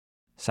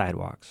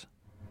Sidewalks.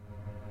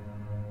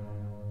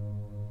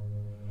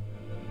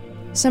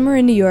 Summer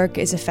in New York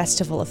is a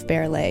festival of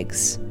bare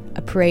legs,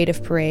 a parade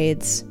of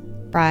parades,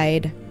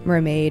 Pride,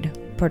 Mermaid,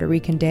 Puerto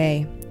Rican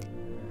Day.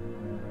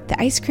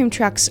 The ice cream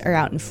trucks are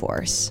out in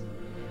force.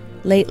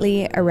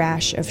 Lately, a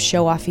rash of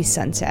show-offy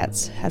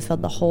sunsets have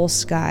filled the whole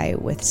sky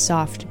with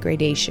soft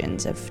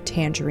gradations of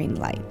tangerine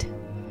light.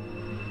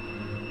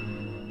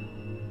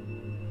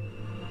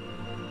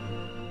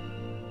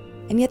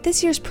 And yet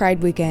this year's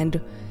Pride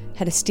weekend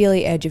had a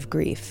steely edge of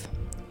grief.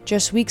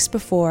 Just weeks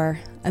before,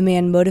 a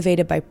man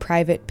motivated by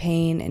private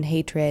pain and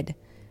hatred,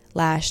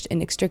 lashed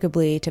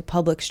inextricably to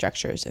public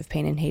structures of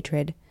pain and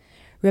hatred,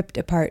 ripped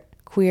apart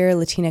queer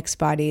Latinx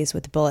bodies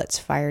with bullets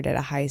fired at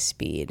a high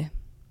speed.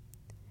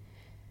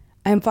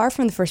 I am far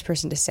from the first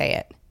person to say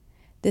it.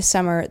 This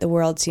summer, the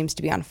world seems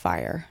to be on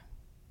fire,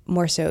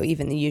 more so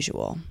even than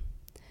usual.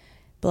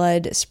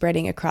 Blood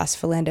spreading across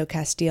Philando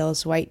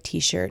Castile's white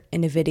t-shirt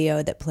in a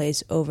video that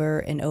plays over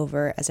and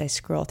over as I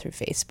scroll through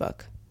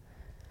Facebook.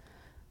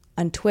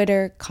 On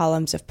Twitter,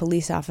 columns of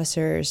police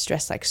officers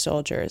dressed like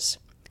soldiers,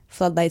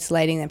 floodlights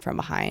lighting them from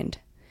behind.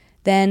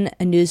 Then,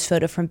 a news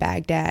photo from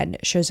Baghdad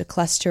shows a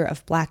cluster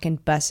of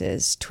blackened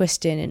buses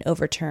twisted and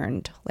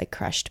overturned like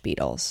crushed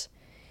beetles.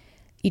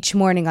 Each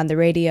morning on the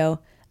radio,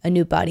 a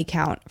new body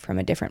count from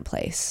a different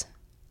place.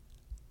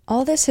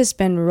 All this has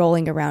been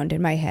rolling around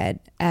in my head,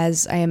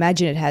 as I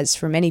imagine it has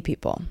for many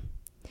people.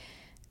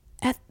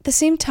 At the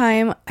same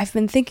time, I've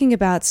been thinking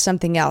about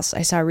something else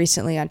I saw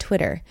recently on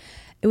Twitter.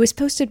 It was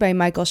posted by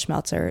Michael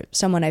Schmelzer,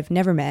 someone I've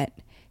never met.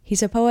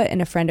 He's a poet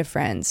and a friend of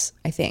friends,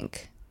 I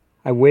think.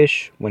 I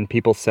wish when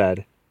people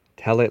said,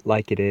 "Tell it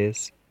like it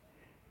is,"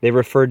 they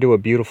referred to a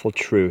beautiful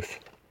truth,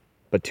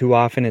 but too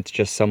often it's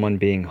just someone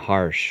being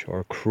harsh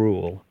or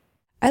cruel.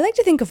 I like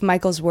to think of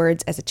Michael's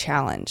words as a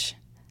challenge.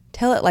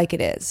 Tell it like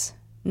it is.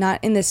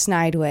 Not in the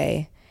snide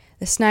way.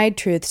 The snide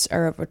truths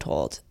are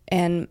overtold,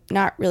 and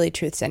not really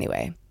truths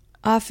anyway.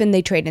 Often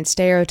they trade in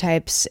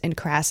stereotypes and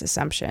crass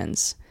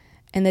assumptions.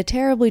 And the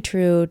terribly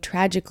true,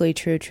 tragically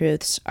true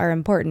truths are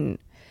important,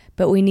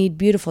 but we need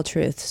beautiful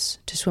truths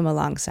to swim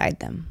alongside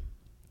them.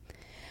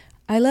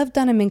 I love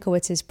Donna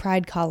Minkowitz's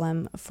Pride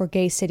column for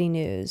Gay City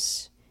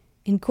News.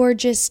 In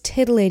gorgeous,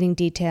 titillating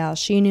detail,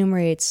 she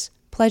enumerates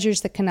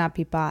pleasures that cannot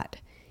be bought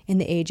in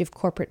the age of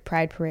corporate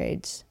pride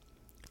parades.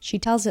 She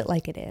tells it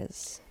like it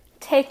is.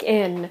 Take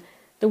in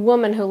the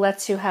woman who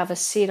lets you have a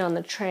seat on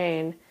the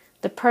train,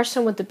 the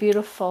person with the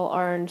beautiful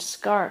orange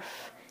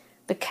scarf,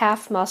 the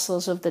calf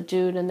muscles of the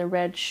dude in the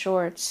red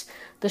shorts,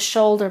 the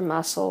shoulder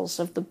muscles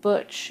of the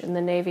butch in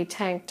the navy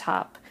tank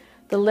top,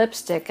 the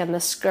lipstick and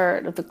the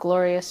skirt of the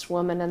glorious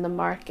woman in the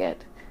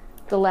market,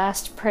 the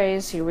last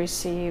praise you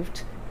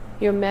received,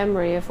 your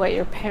memory of what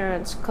your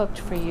parents cooked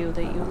for you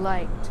that you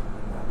liked.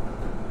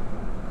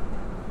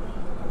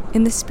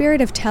 In the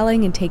spirit of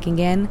telling and taking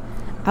in,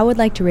 I would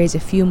like to raise a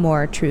few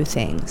more true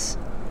things.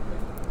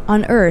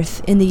 On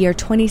Earth, in the year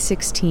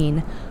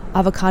 2016,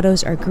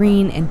 avocados are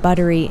green and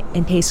buttery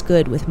and taste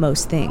good with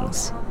most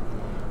things.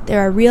 There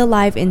are real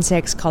live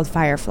insects called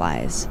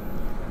fireflies.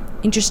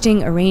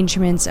 Interesting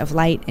arrangements of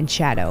light and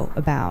shadow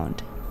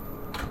abound.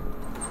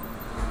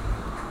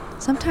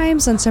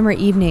 Sometimes on summer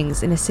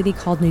evenings in a city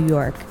called New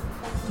York,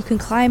 you can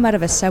climb out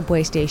of a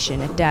subway station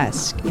at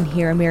dusk and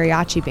hear a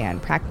mariachi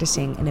band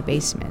practicing in a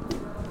basement.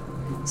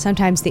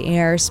 Sometimes the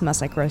air smells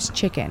like roast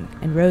chicken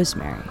and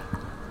rosemary.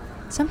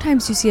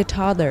 Sometimes you see a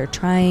toddler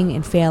trying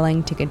and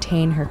failing to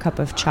contain her cup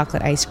of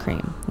chocolate ice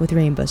cream with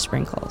rainbow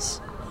sprinkles.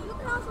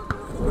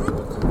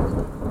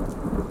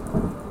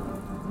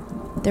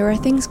 There are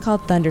things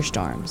called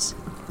thunderstorms.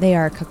 They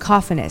are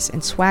cacophonous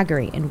and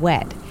swaggery and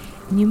wet,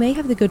 and you may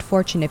have the good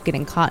fortune of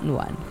getting caught in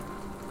one.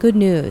 Good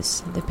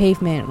news, the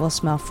pavement will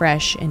smell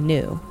fresh and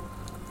new.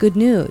 Good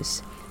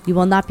news, you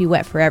will not be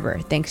wet forever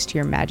thanks to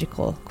your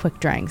magical,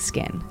 quick-drying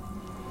skin.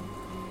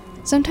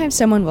 Sometimes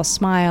someone will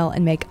smile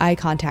and make eye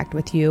contact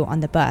with you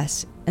on the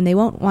bus, and they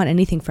won't want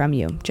anything from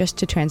you, just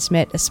to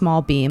transmit a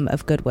small beam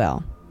of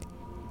goodwill.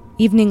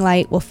 Evening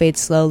light will fade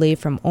slowly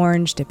from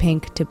orange to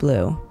pink to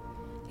blue.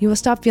 You will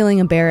stop feeling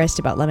embarrassed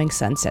about loving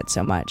sunset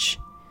so much.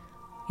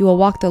 You will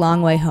walk the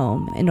long way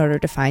home in order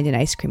to find an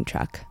ice cream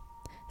truck.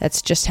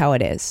 That's just how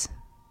it is.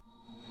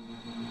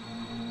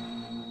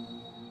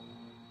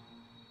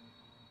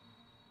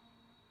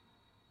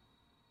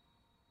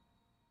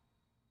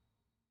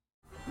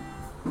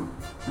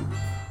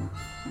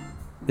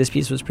 This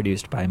piece was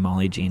produced by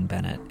Molly Jean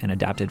Bennett and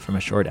adapted from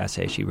a short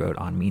essay she wrote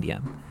on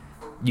Medium.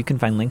 You can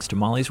find links to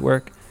Molly's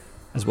work,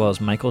 as well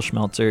as Michael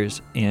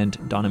Schmelzer's and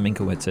Donna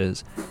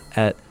Minkowitz's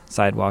at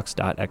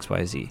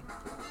sidewalks.xyz.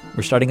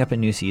 We're starting up a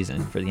new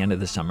season for the end of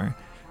the summer,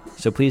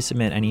 so please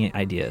submit any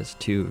ideas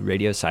to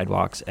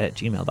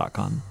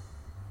radiosidewalks@gmail.com.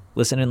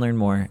 Listen and learn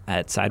more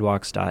at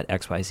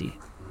sidewalks.xyz.